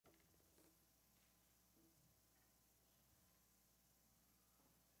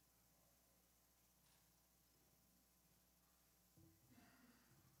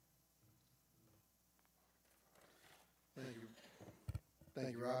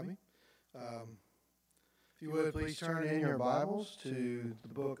Thank you, Robbie. If you would, please turn in your Bibles to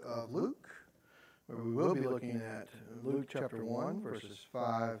the book of Luke, where we will be looking at Luke chapter 1, verses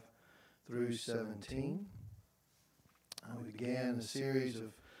 5 through 17. We began a series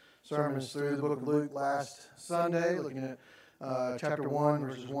of sermons through the book of Luke last Sunday, looking at chapter 1,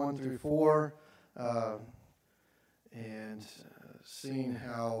 verses 1 through 4, and seeing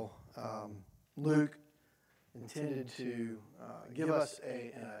how Luke intended to give us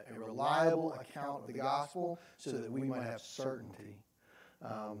a reliable account of the gospel so that we might have certainty.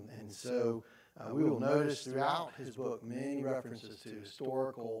 And so we will notice throughout his book many references to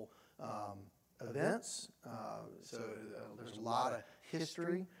historical events. So there's a lot of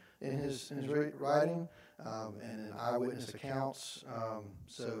history in his writing and in eyewitness accounts.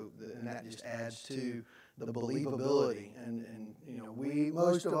 And that just adds to the believability. And you know,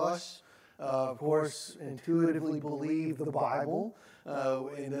 most of us, of course, intuitively believe the Bible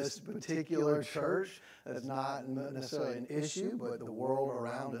in this particular church. That's not necessarily an issue, but the world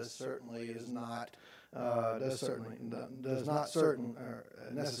around us certainly is not does not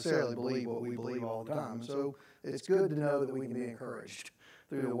necessarily believe what we believe all the time. So it's good to know that we can be encouraged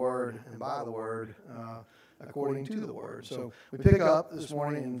through the Word and by the Word, according to the Word. So we pick up this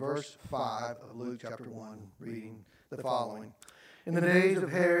morning in verse 5 of Luke chapter 1, reading the following. In the days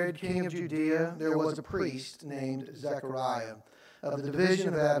of Herod, king of Judea, there was a priest named Zechariah of the division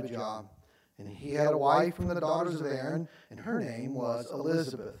of Abijah. And he had a wife from the daughters of Aaron, and her name was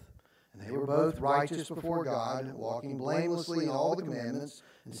Elizabeth. And they were both righteous before God, walking blamelessly in all the commandments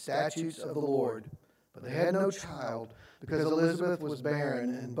and statutes of the Lord. But they had no child, because Elizabeth was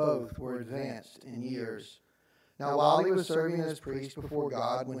barren, and both were advanced in years. Now while he was serving as priest before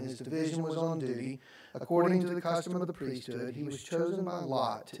God, when his division was on duty, according to the custom of the priesthood, he was chosen by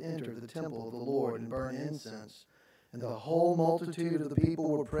lot to enter the temple of the Lord and burn incense. And the whole multitude of the people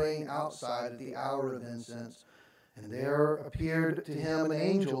were praying outside at the hour of incense. And there appeared to him an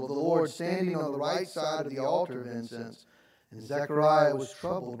angel of the Lord standing on the right side of the altar of incense. And Zechariah was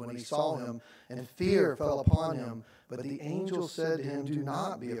troubled when he saw him, and fear fell upon him. But the angel said to him, "Do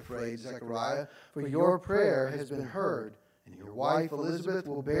not be afraid, Zechariah, for your prayer has been heard. And your wife Elizabeth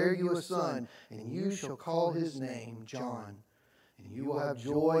will bear you a son, and you shall call his name John. And you will have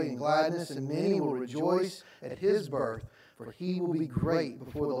joy and gladness, and many will rejoice at his birth, for he will be great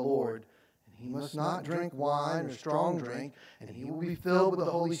before the Lord. And he must not drink wine or strong drink, and he will be filled with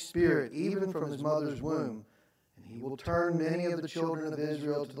the Holy Spirit, even from his mother's womb. And he will turn many of the children of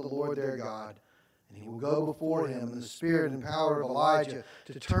Israel to the Lord their God. And he will go before him in the spirit and power of Elijah,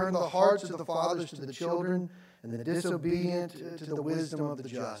 to turn the hearts of the fathers to the children, and the disobedient to the wisdom of the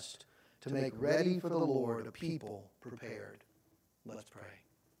just, to make ready for the Lord a people prepared." Let's pray.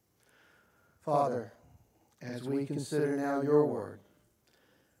 Father, as we consider now your word,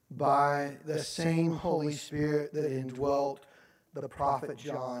 by the same Holy Spirit that indwelt the prophet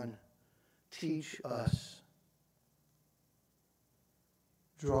John, teach us.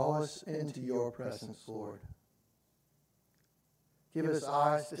 Draw us into your presence, Lord. Give us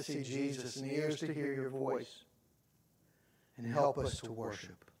eyes to see Jesus and ears to hear your voice, and help us to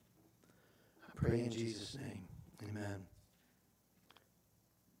worship. I pray in Jesus' name. Amen.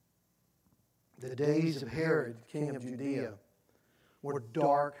 The days of Herod, king of Judea, were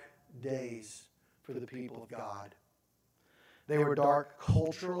dark days for the people of God. They were dark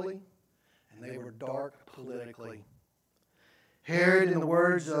culturally, and they were dark politically. Herod, in the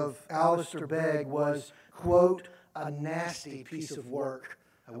words of Alistair Begg, was, quote, "a nasty piece of work."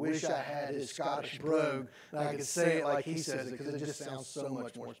 I wish I had his Scottish brogue and I could say it like he says it, because it just sounds so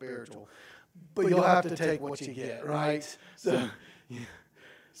much more spiritual. But you'll have to take what you get, right? So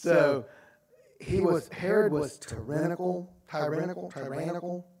Herod was tyrannical,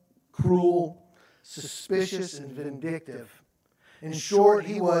 cruel, suspicious, and vindictive. In short,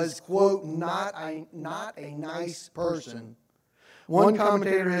 he was, quote, not a nice person. One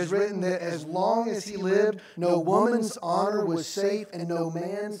commentator has written that as long as he lived, no woman's honor was safe and no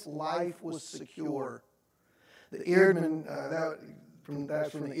man's life was secure. The Eerdman,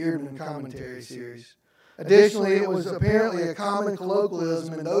 that's from the Eerdman commentary series. Additionally, it was apparently a common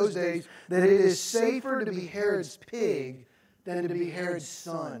colloquialism in those days that it is safer to be Herod's pig than to be Herod's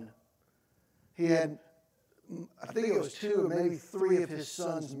son. He had, I think it was 2 or maybe 3 of his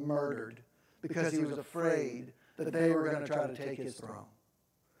sons murdered because he was afraid that they were going to try to take his throne.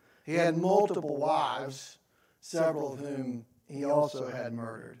 He had multiple wives, several of whom he also had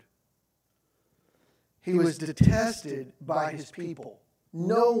murdered. He was detested by his people.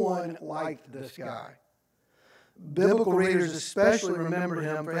 No one liked this guy. Biblical readers especially remember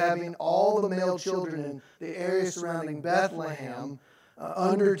him for having all the male children in the area surrounding Bethlehem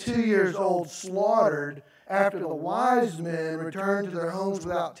under 2 years old slaughtered after the wise men returned to their homes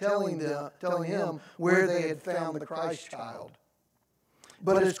without telling him where they had found the Christ child.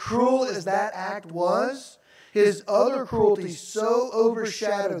 But as cruel as that act was, his other cruelty so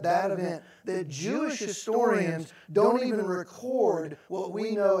overshadowed that event that Jewish historians don't even record what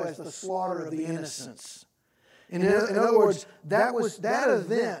we know as the slaughter of the innocents. In other words, that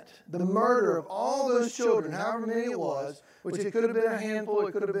event, the murder of all those children, however many it was, which it could have been a handful,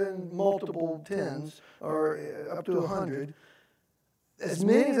 it could have been multiple tens, or up to 100. As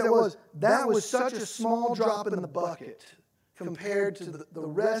many as it was, that was such a small drop in the bucket compared to the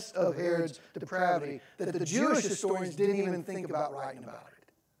rest of Herod's depravity that the Jewish historians didn't even think about writing about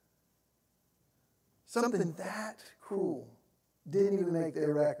it. Something that cruel didn't even make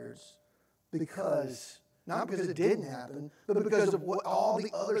their records not because it didn't happen, but because of what all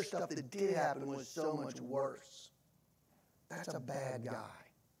the other stuff that did happen was so much worse. That's a bad guy.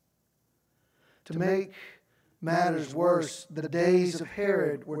 To make matters worse, the days of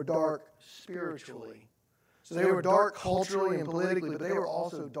Herod were dark spiritually. So they were dark culturally and politically, but they were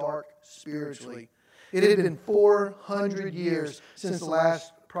also dark spiritually. It had been 400 years since the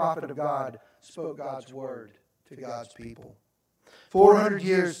last prophet of God spoke God's word to God's people. 400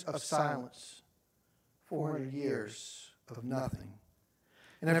 years of silence. 400 years of nothing.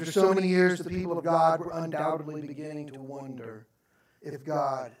 And after so many years, the people of God were undoubtedly beginning to wonder if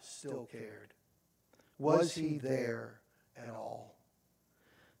God still cared. Was he there at all?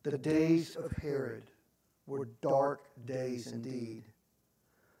 The days of Herod were dark days indeed.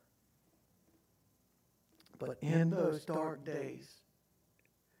 But in those dark days,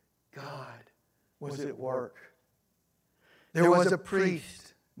 God was at work. There was a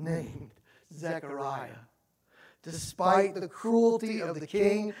priest named Zechariah. Despite the cruelty of the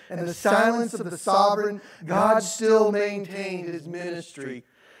king and the silence of the sovereign, God still maintained his ministry.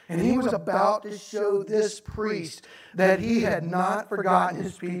 And he was about to show this priest that he had not forgotten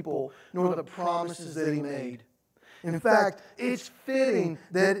his people, nor the promises that he made. In fact, it's fitting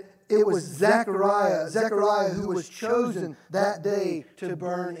that it was Zechariah who was chosen that day to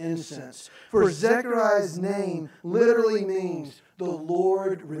burn incense. For Zechariah's name literally means the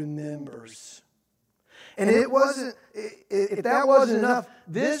Lord remembers. And if that wasn't enough,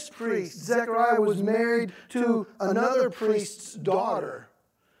 this priest, Zechariah, was married to another priest's daughter.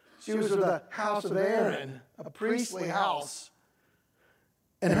 She was of the house of Aaron, a priestly house.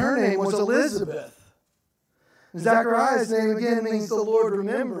 And her name was Elizabeth. Zechariah's name again means the Lord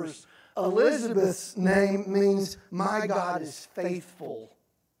remembers. Elizabeth's name means my God is faithful,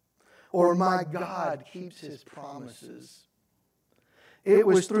 or my God keeps his promises. It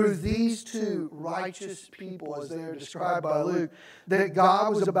was through these two righteous people, as they are described by Luke, that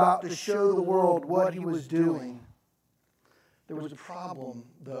God was about to show the world what he was doing. There was a problem,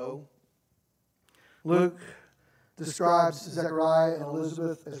 though. Luke describes Zechariah and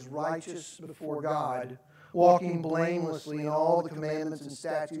Elizabeth as righteous before God, walking blamelessly in all the commandments and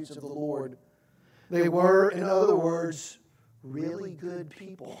statutes of the Lord. They were, in other words, really good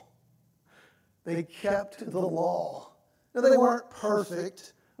people. They kept the law. Now, they weren't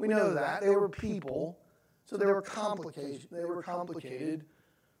perfect. We know that. They were people. So they were complicated.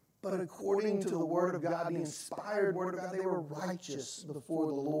 But according to the Word of God, the inspired Word of God, they were righteous before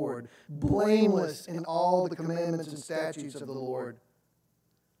the Lord, blameless in all the commandments and statutes of the Lord.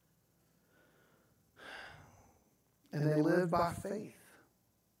 And they lived by faith.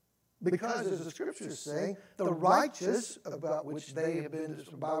 Because, as the Scriptures say, the righteous, by which they've been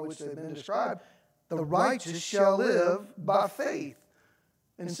described, the righteous shall live by faith.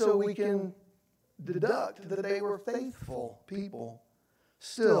 And so we can deduct that they were faithful people.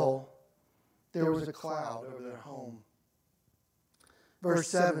 Still, there was a cloud over their home. Verse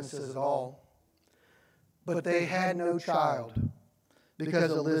 7 says it all. But they had no child,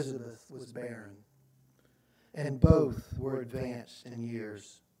 because Elizabeth was barren, and both were advanced in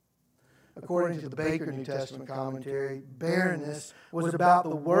years. According to the Baker New Testament commentary, barrenness was about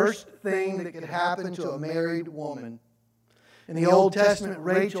the worst thing that could happen to a married woman. In the Old Testament,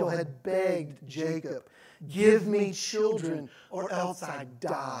 Rachel had begged Jacob, "Give me children, or else I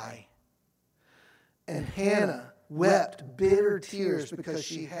die." And Hannah wept bitter tears because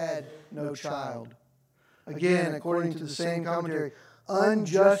she had no child. Again, according to the same commentary,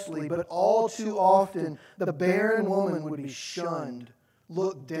 unjustly, but all too often, the barren woman would be shunned,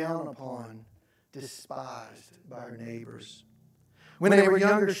 looked down upon, despised by her neighbors. When they were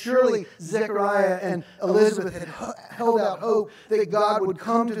younger, surely Zechariah and Elizabeth had held out hope that God would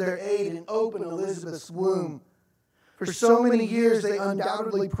come to their aid and open Elizabeth's womb. For so many years, they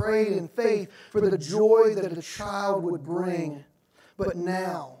undoubtedly prayed in faith for the joy that a child would bring. But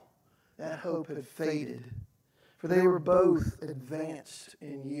now that hope had faded, for they were both advanced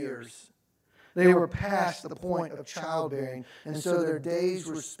in years. They were past the point of childbearing, and so their days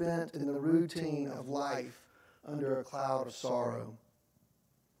were spent in the routine of life under a cloud of sorrow.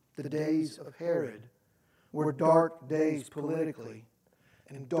 The days of Herod were dark days politically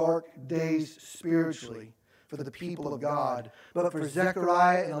and dark days spiritually for the people of God. But for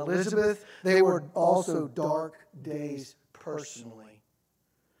Zechariah and Elizabeth, they were also dark days personally.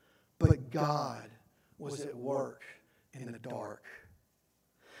 But God was at work in the dark.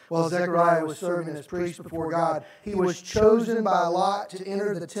 While Zechariah was serving as priest before God, he was chosen by Lot to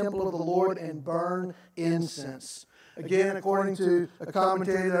enter the temple of the Lord and burn incense. Again, according to a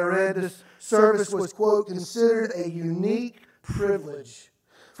commentary that I read, this service was, quote, considered a unique privilege.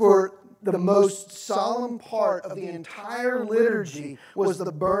 For the most solemn part of the entire liturgy was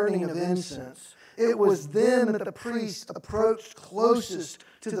the burning of incense. It was then that the priest approached closest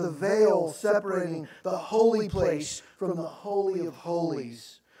to the veil separating the holy place from the Holy of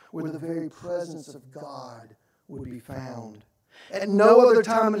Holies, where the very presence of God would be found. At no other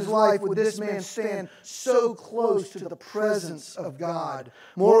time in his life would this man stand so close to the presence of God.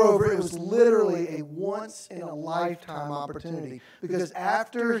 Moreover, it was literally a once-in-a-lifetime opportunity, because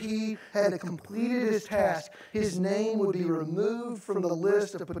after he had completed his task, his name would be removed from the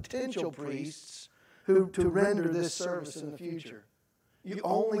list of potential priests who to render this service in the future. You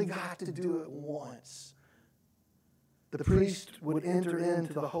only got to do it once. The priest would enter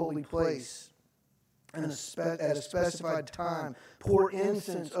into the holy place and at a specified time pour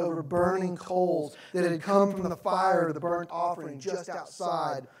incense over burning coals that had come from the fire of the burnt offering just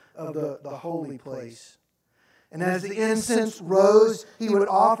outside of the holy place. And as the incense rose, he would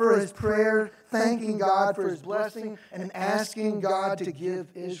offer his prayer, thanking God for his blessing and asking God to give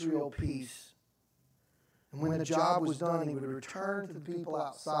Israel peace. And when the job was done, he would return to the people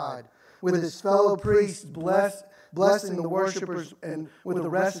outside with his fellow priests, blessing the worshipers, and with a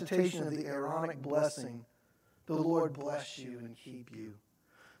recitation of the Aaronic blessing. The Lord bless you and keep you.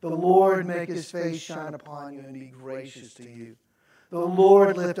 The Lord make his face shine upon you and be gracious to you. The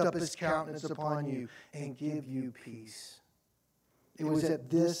Lord lift up his countenance upon you and give you peace. It was at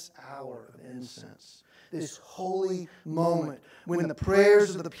this hour of incense, this holy moment, when the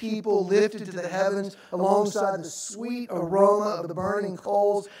prayers of the people lifted to the heavens alongside the sweet aroma of the burning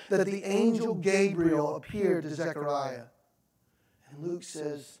coals, that the angel Gabriel appeared to Zechariah. And Luke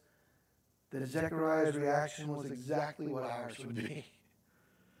says that Zechariah's reaction was exactly what ours would be.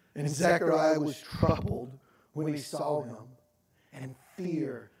 And Zechariah was troubled when he saw him, and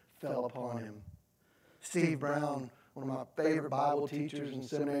fear fell upon him. Steve Brown, one of my favorite Bible teachers and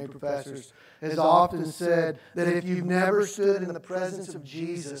seminary professors, has often said that if you've never stood in the presence of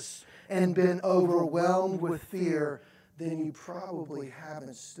Jesus and been overwhelmed with fear, then you probably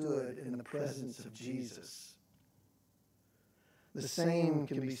haven't stood in the presence of Jesus. The same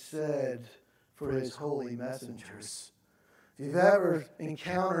can be said for his holy messengers. If you've ever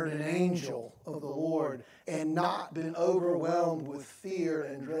encountered an angel of the Lord and not been overwhelmed with fear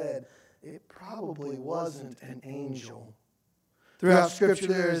and dread, it probably wasn't an angel. Throughout Scripture,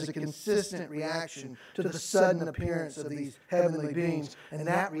 there is a consistent reaction to the sudden appearance of these heavenly beings, and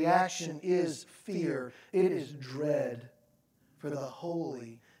that reaction is fear. It is dread, for the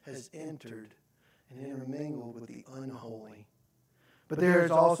holy has entered and intermingled with the unholy. But there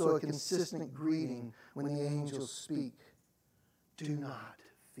is also a consistent greeting when the angels speak. Do not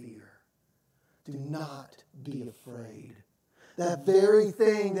fear. Do not be afraid. That very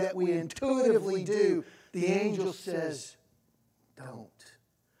thing that we intuitively do, the angel says, don't.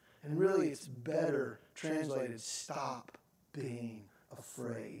 And really, it's better translated, stop being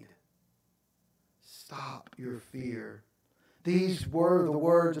afraid. Stop your fear. These were the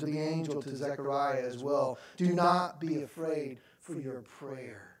words of the angel to Zechariah as well. Do not be afraid, for your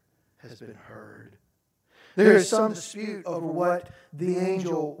prayer has been heard. There is some dispute over what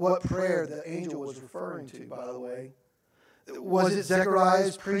prayer the angel was referring to, by the way. Was it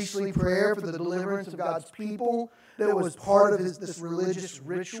Zechariah's priestly prayer for the deliverance of God's people that was part of this religious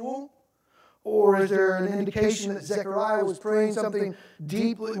ritual? Or is there an indication that Zechariah was praying something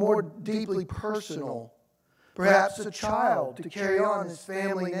more deeply personal? Perhaps a child to carry on his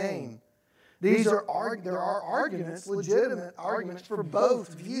family name. There are arguments, legitimate arguments for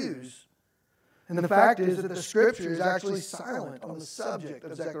both views. And the fact is that the Scripture is actually silent on the subject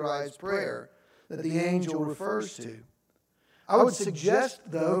of Zechariah's prayer that the angel refers to. I would suggest,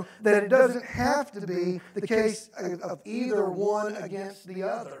 though, that it doesn't have to be the case of either one against the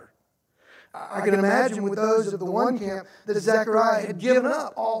other. I can imagine with those of the one camp that Zechariah had given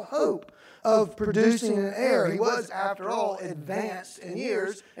up all hope of producing an heir. He was, after all, advanced in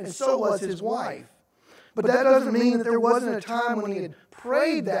years, and so was his wife. But that doesn't mean that there wasn't a time when he had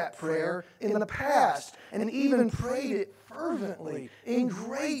prayed that prayer in the past, and even prayed it fervently, in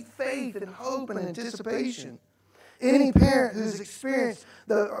great faith and hope and anticipation. Any parent who's experienced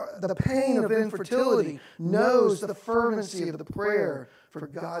the pain of infertility knows the fervency of the prayer for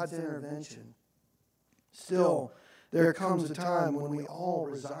God's intervention. Still, there comes a time when we all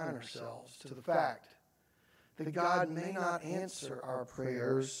resign ourselves to the fact that God may not answer our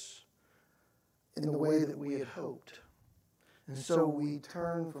prayers in the way that we had hoped. And so we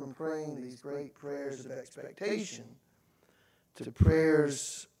turn from praying these great prayers of expectation to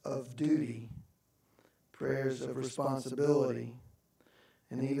prayers of duty, prayers of responsibility.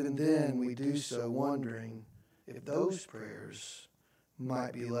 And even then we do so wondering if those prayers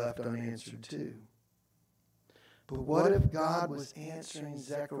might be left unanswered too. But what if God was answering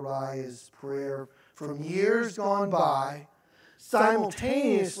Zechariah's prayer from years gone by,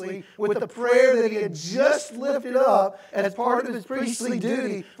 simultaneously with the prayer that he had just lifted up as part of his priestly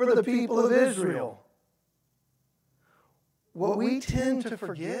duty for the people of Israel? What we tend to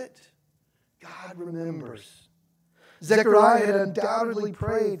forget, God remembers. Zechariah had undoubtedly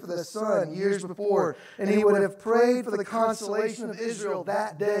prayed for the son years before, and he would have prayed for the consolation of Israel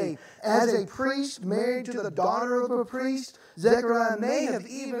that day. As a priest married to the daughter of a priest, Zechariah may have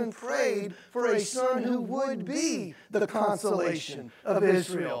even prayed for a son who would be the consolation of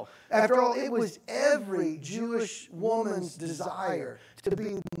Israel. After all, it was every Jewish woman's desire to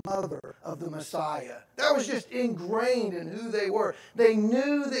be the mother of the Messiah. That was just ingrained in who they were. They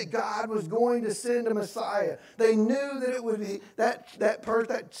knew that God was going to send a Messiah. They knew that it would be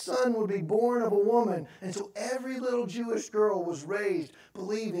that son would be born of a woman. And so every little Jewish girl was raised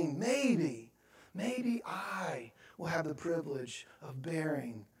believing maybe I will have the privilege of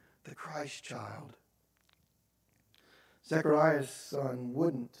bearing the Christ child. Zechariah's son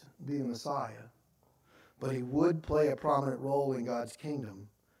wouldn't be the Messiah, but he would play a prominent role in God's kingdom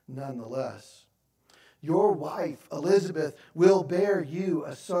nonetheless. Your wife, Elizabeth, will bear you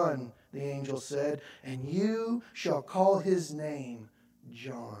a son, the angel said, and you shall call his name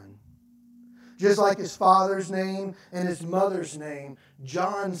John. Just like his father's name and his mother's name,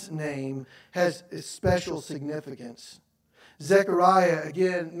 John's name has a special significance. Zechariah,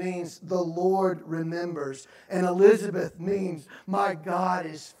 again, means the Lord remembers. And Elizabeth means my God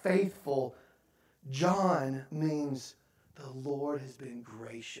is faithful. John means the Lord has been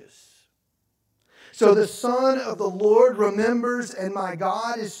gracious. So the Son of the Lord remembers and my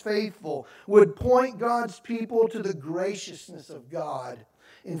God is faithful would point God's people to the graciousness of God.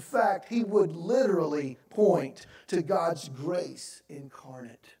 In fact, he would literally point to God's grace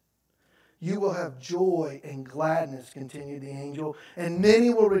incarnate. You will have joy and gladness, continued the angel, and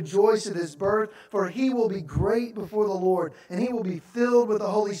many will rejoice at his birth, for he will be great before the Lord, and he will be filled with the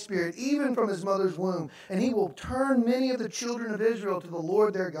Holy Spirit, even from his mother's womb. And he will turn many of the children of Israel to the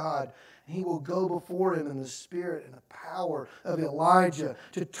Lord their God. And he will go before him in the spirit and the power of Elijah,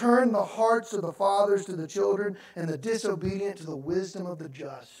 to turn the hearts of the fathers to the children, and the disobedient to the wisdom of the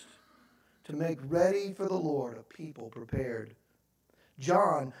just, to make ready for the Lord a people prepared.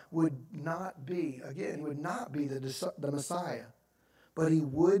 John would not be the Messiah, but he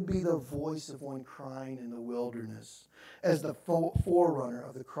would be the voice of one crying in the wilderness as the forerunner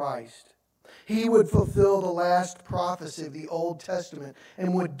of the Christ. He would fulfill the last prophecy of the Old Testament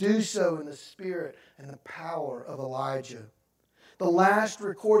and would do so in the spirit and the power of Elijah. The last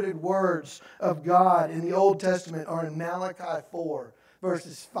recorded words of God in the Old Testament are in Malachi 4.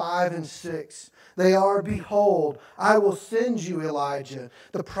 Verses 5 and 6. They are, behold, I will send you Elijah,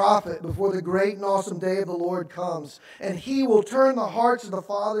 the prophet, before the great and awesome day of the Lord comes. And he will turn the hearts of the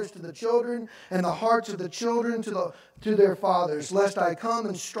fathers to the children, and the hearts of the children to their fathers, lest I come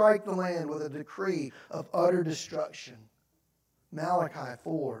and strike the land with a decree of utter destruction. Malachi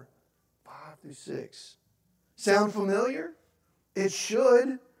 4, 5 through 6. Sound familiar? It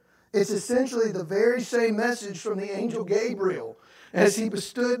should. It's essentially the very same message from the angel Gabriel as he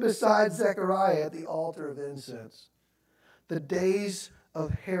stood beside Zechariah at the altar of incense. The days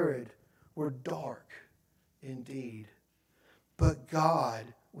of Herod were dark indeed, but God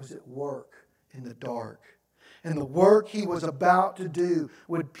was at work in the dark. And the work he was about to do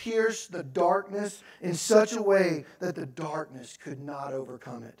would pierce the darkness in such a way that the darkness could not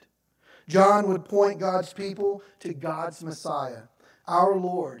overcome it. John would point God's people to God's Messiah, our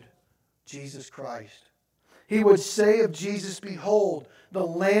Lord, Jesus Christ. He would say of Jesus, behold, the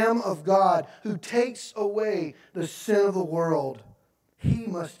Lamb of God who takes away the sin of the world. He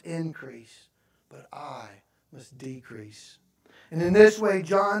must increase, but I must decrease. And in this way,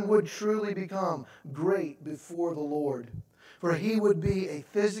 John would truly become great before the Lord. For he would be a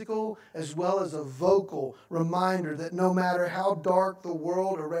physical as well as a vocal reminder that no matter how dark the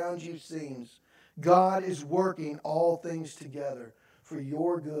world around you seems, God is working all things together for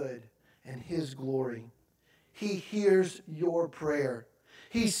your good and His glory. He hears your prayer.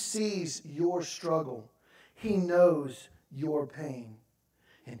 He sees your struggle. He knows your pain.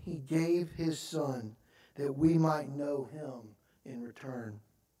 And He gave His Son that we might know Him in return.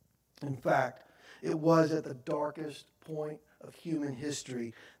 In fact, it was at the darkest point of human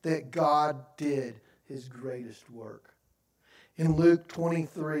history that God did His greatest work. In Luke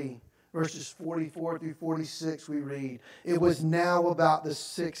 23, verses 44 through 46, we read, "It was now about the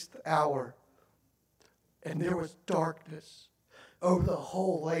 6th hour, and there was darkness over the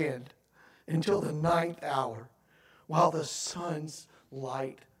whole land until the 9th hour, while the sun's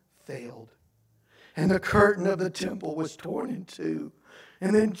light failed. And the curtain of the temple was torn in two.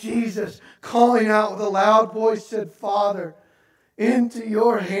 And then Jesus, calling out with a loud voice, said, 'Father, into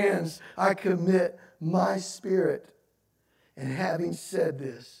your hands I commit my spirit.' And having said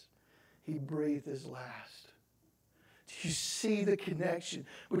this, He breathed His last." Do you see the connection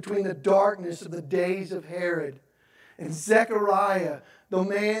between the darkness of the days of Herod and Zechariah, the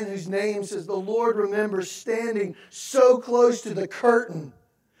man whose name says the Lord remembers, standing so close to the curtain,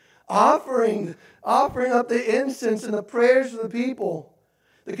 offering up the incense and the prayers of the people?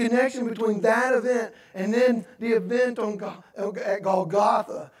 The connection between that event and then the event at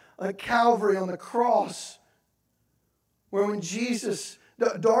Golgotha, at Calvary on the cross, where when Jesus,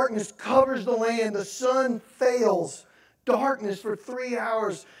 the darkness covers the land, the sun fails, darkness for 3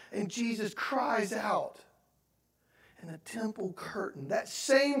 hours, and Jesus cries out. And the temple curtain, that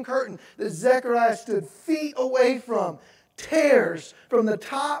same curtain that Zechariah stood feet away from, tears from the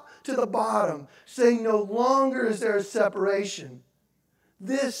top to the bottom, saying no longer is there a separation.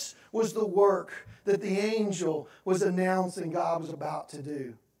 This was the work that the angel was announcing God was about to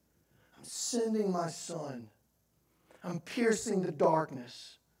do. I'm sending my Son. I'm piercing the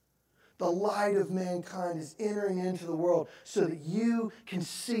darkness. The light of mankind is entering into the world so that you can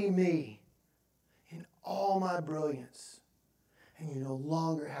see me in all my brilliance. And you no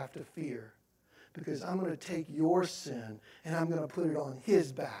longer have to fear, because I'm going to take your sin and I'm going to put it on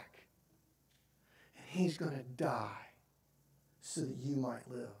His back. And He's going to die so that you might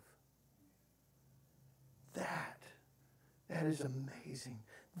live. That is amazing.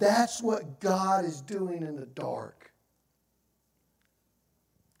 That's what God is doing in the dark.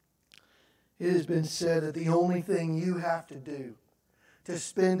 It has been said that the only thing you have to do to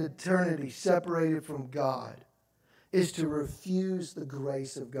spend eternity separated from God is to refuse the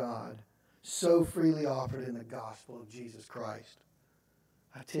grace of God so freely offered in the gospel of Jesus Christ.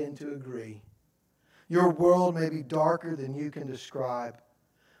 I tend to agree. Your world may be darker than you can describe,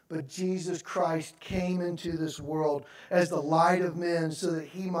 but Jesus Christ came into this world as the light of men so that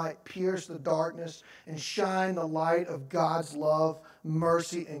He might pierce the darkness and shine the light of God's love,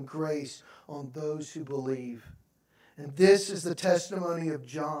 mercy, and grace on those who believe. And this is the testimony of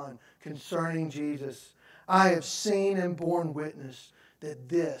John concerning Jesus. I have seen and borne witness that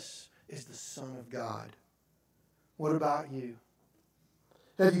this is the Son of God. What about you?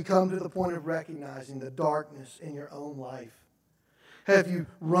 Have you come to the point of recognizing the darkness in your own life? Have you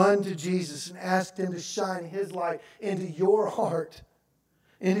run to Jesus and asked Him to shine His light into your heart,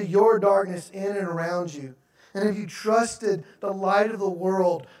 into your darkness in and around you? And have you trusted the light of the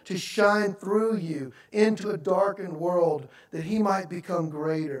world to shine through you into a darkened world that He might become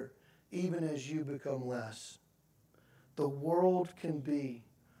greater, even as you become less? The world can be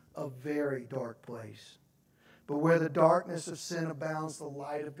a very dark place. But where the darkness of sin abounds, the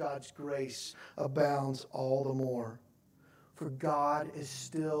light of God's grace abounds all the more. For God is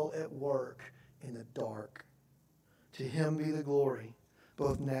still at work in the dark. To Him be the glory,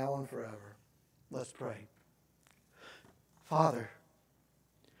 both now and forever. Let's pray. Father,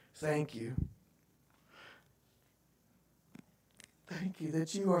 thank you. Thank you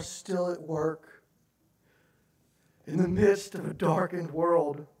that you are still at work in the midst of a darkened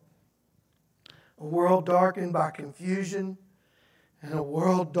world. A world darkened by confusion and a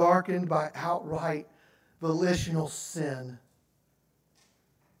world darkened by outright volitional sin.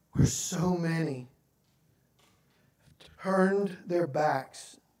 Where so many turned their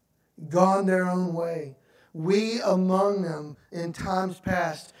backs, gone their own way. We among them in times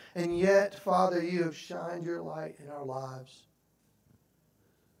past. And yet, Father, you have shined your light in our lives.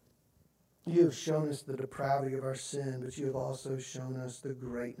 You have shown us the depravity of our sin, but you have also shown us the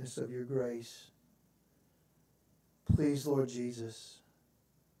greatness of your grace. Please, Lord Jesus,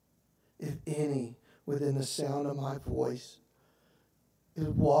 if any within the sound of my voice is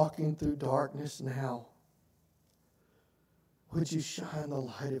walking through darkness now, would you shine the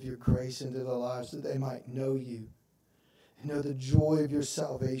light of your grace into their lives that they might know you and know the joy of your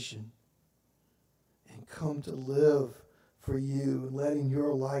salvation and come to live for you, letting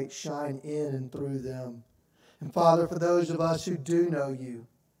your light shine in and through them. And Father, for those of us who do know you,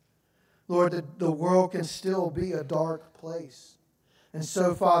 Lord, the world can still be a dark place. And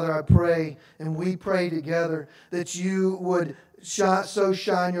so, Father, I pray, and we pray together, that you would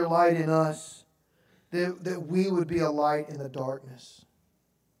shine your light in us, that we would be a light in the darkness.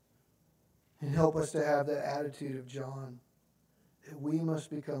 And help us to have that attitude of John, that we must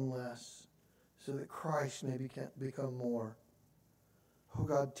become less, so that Christ may become more. Oh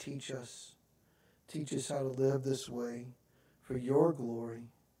God, teach us. Teach us how to live this way for your glory,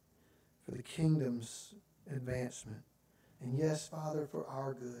 for the kingdom's advancement. And yes, Father, for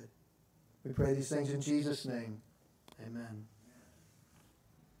our good. We pray these things in Jesus' name. Amen.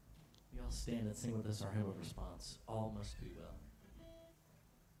 We all stand and sing with us our hymn of response. All must be well.